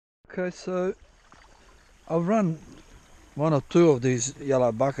Okay, so I've run one or two of these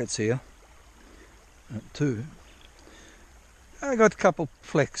yellow buckets here. Two. I got a couple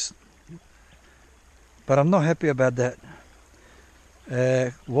flecks, but I'm not happy about that.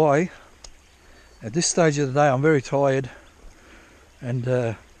 Why? At this stage of the day I'm very tired,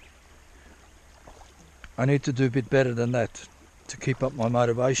 and I need to do a bit better than that to keep up my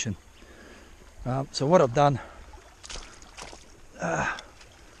motivation. So what I've done,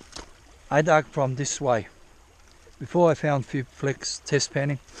 I dug from this way. Before I found a few flecks test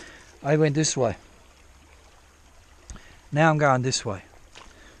panning, I went this way. Now I'm going this way.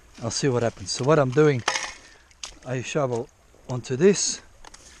 I'll see what happens. So what I'm doing, I shovel onto this,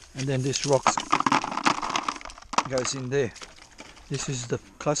 and then this rock goes in there. This is the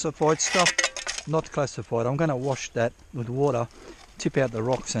classified stuff, not classified. I'm going to wash that with water, tip out the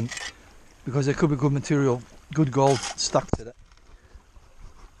rocks, and because there could be good material, good gold stuck to that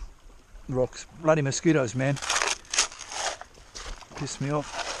rocks. Bloody mosquitoes, man, piss me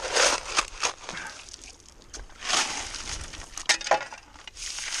off.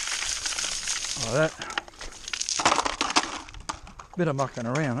 Like that. Bit of mucking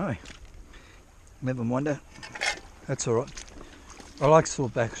around, eh? Never mind that. That's alright. I like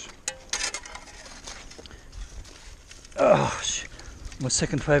sawbacks. Oh, my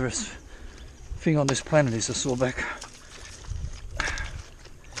second favourite thing on this planet is a sawback.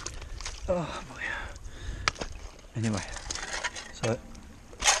 Oh boy. Anyway, so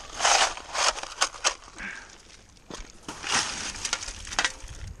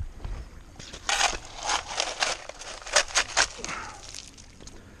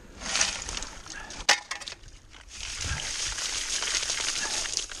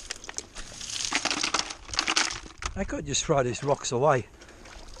I could just throw these rocks away,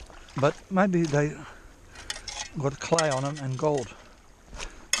 but maybe they got clay on them and gold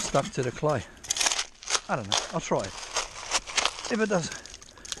stuck to the clay. I don't know. I'll try it. If it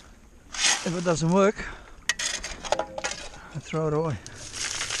doesn't work, I throw it away.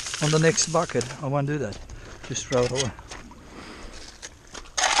 On the next bucket, I won't do that. Just throw it away.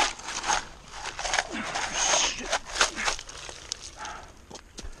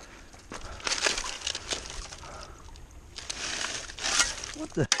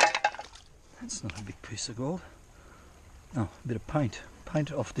 What the? That's not a big piece of gold. No, a bit of paint.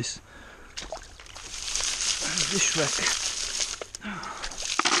 Paint off this dish rack.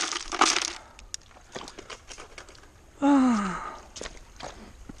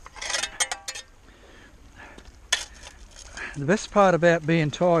 The best part about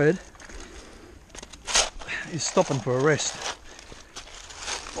being tired is stopping for a rest.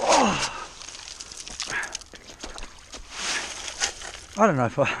 I don't know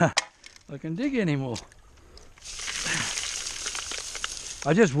if I can dig anymore.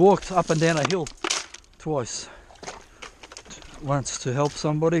 I just walked up and down a hill twice. Once to help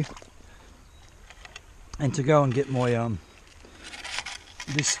somebody, and to go and get my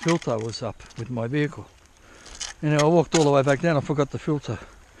this filter was up with my vehicle. You know, I walked all the way back down. I forgot the filter,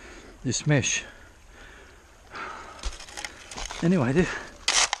 this mesh. Anyway, this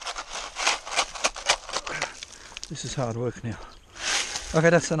is hard work now. Okay,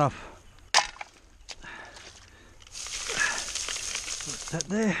 that's enough. Put that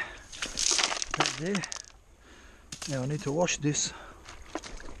there, that there. Now I need to wash this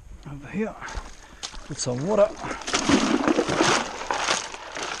over here. Put some water.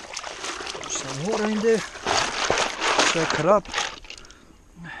 Put some water in there. Shake it up.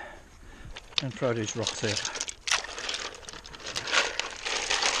 And throw these rocks out.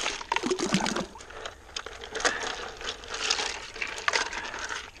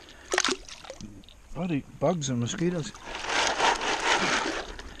 Bloody bugs and mosquitoes.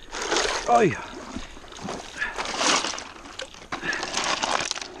 Oh yeah.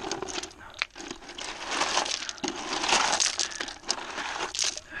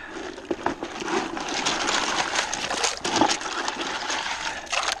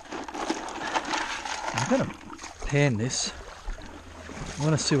 I'm going to pan this. I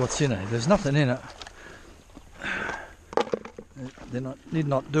want to see what's in it. If there's nothing in it, then I need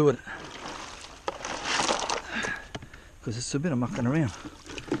not do it, because it's a bit of mucking around.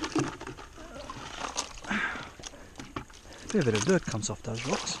 A fair bit of dirt comes off those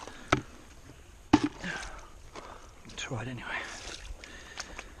rocks. Try it anyway.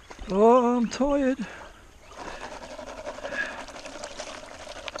 Oh, I'm tired.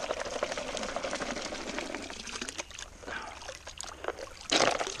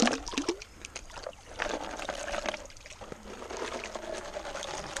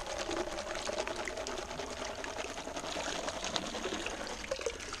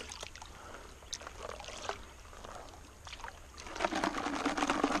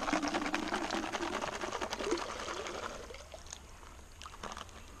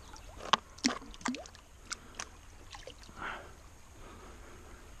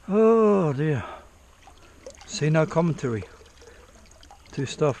 Oh dear. See, no commentary. Too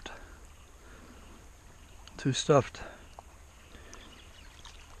stuffed. Too stuffed.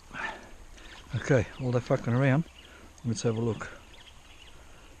 Okay, all that fucking around. Let's have a look.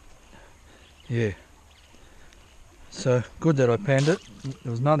 Yeah. So, good that I panned it.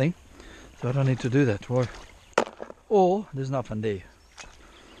 There was nothing. So I don't need to do that. Why? Or, there's nothing there.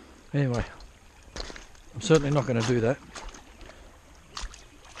 Anyway. I'm certainly not going to do that.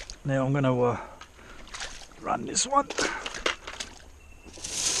 Now I'm going to run this one.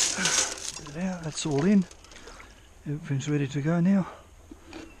 Now that's all in. Everything's ready to go now.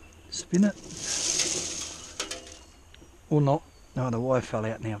 Spin it. Or not. No, the wire fell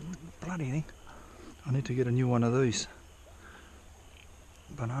out now. Bloody thing. I need to get a new one of these.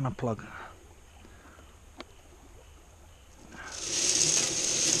 Banana plug.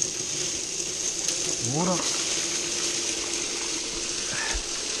 Water.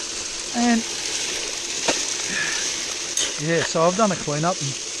 And yeah, so I've done a clean up and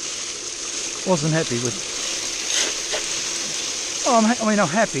wasn't happy with. Oh, I'm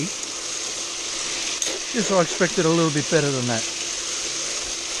happy. Just I expected a little bit better than that.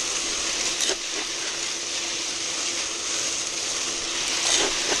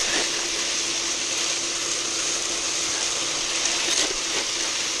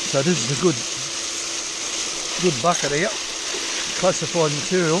 So this is a good bucket here. Classified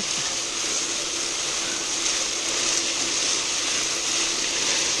material.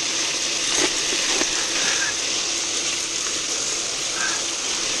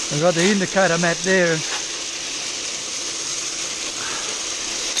 I've got the indicator mat there.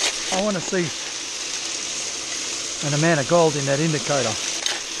 I want to see an amount of gold in that indicator.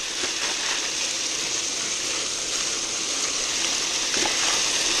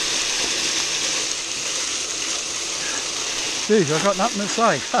 Geez, I've got nothing to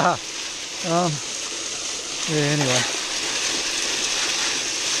say. Yeah, anyway.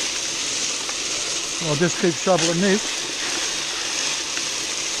 I'll just keep shoveling this.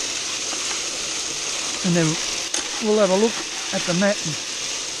 And then we'll have a look at the mat.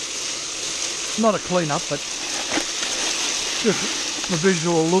 Not a clean up, but just a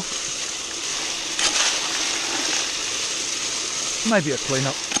visual look. Maybe a clean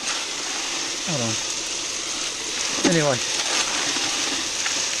up. I don't know. Anyway.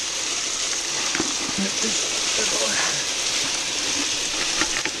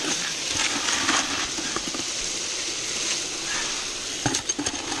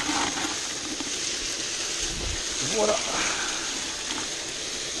 Water.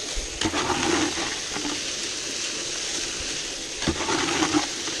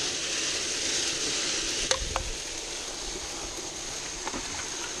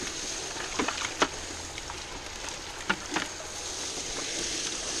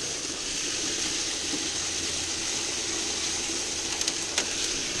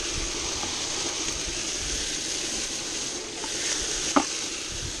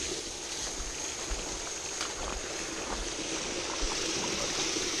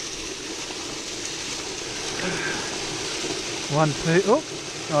 One piece,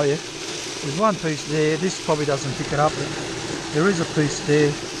 oh yeah, there's one piece there. This probably doesn't pick it up, but there is a piece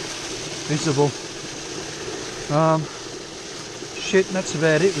there, visible. Shit, that's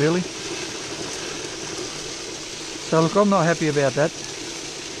about it really. So look, I'm not happy about that.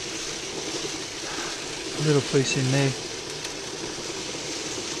 Little piece in there.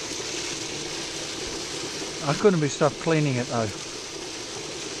 I couldn't be stopped cleaning it though.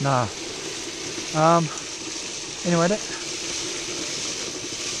 Nah. Anyway,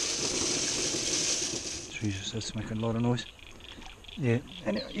 Jesus, that's making a lot of noise. Yeah,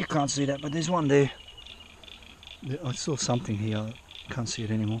 and you can't see that, but there's one there. I saw something here. I can't see it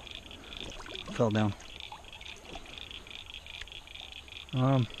anymore. It fell down.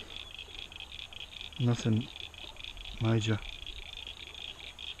 Nothing major.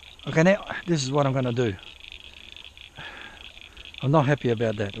 Okay, now this is what I'm gonna do. I'm not happy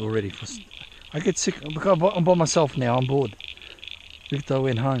about that already. I get sick because I'm by myself now. I'm bored. Victor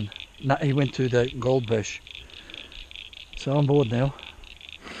went home. No, he went to the gold bash. So I'm bored now.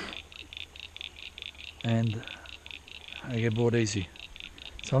 And I get bored easy.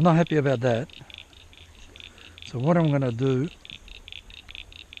 So I'm not happy about that. So what I'm going to do,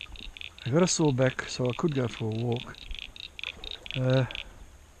 I got a saw back so I could go for a walk.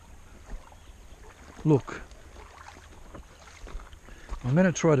 Look. I'm going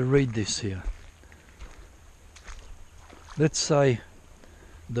to try to read this here. Let's say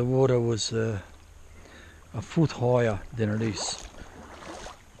the water was a foot higher than it is.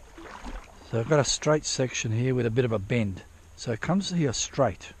 So I've got a straight section here with a bit of a bend. So it comes here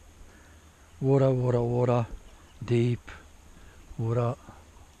straight. Water, water, water. Deep water.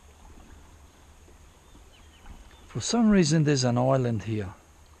 For some reason there's an island here.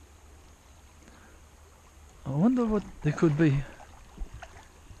 I wonder what there could be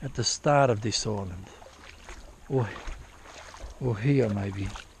at the start of this island. Or here maybe.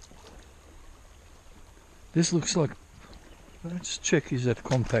 This looks like, let's check, is that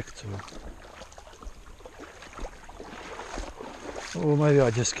compact or maybe I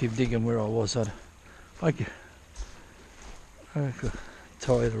just keep digging where I was. I get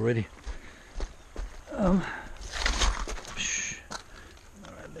tired already.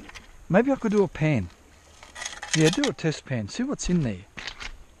 Maybe I could do a pan. Yeah, do a test pan. See what's in there.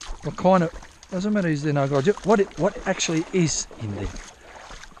 What kind of, doesn't matter is there no God. What actually is in there.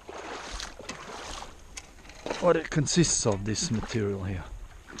 What it consists of, this material here.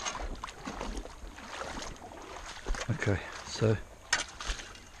 Okay, so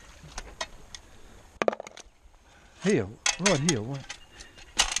here, right here.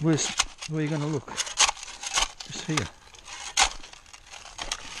 Where are you going to look? Just here.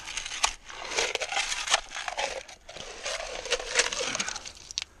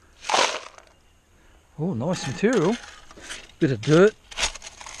 Oh, nice material. Bit of dirt,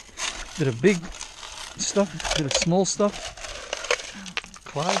 bit of big stuff, bit of small stuff.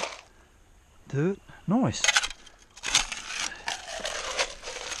 Clay, dirt, nice.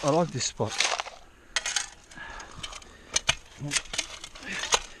 I like this spot.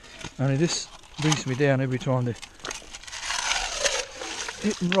 Only this brings me down every time they're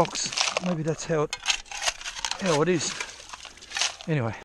hitting rocks. Maybe that's how it is. Anyway.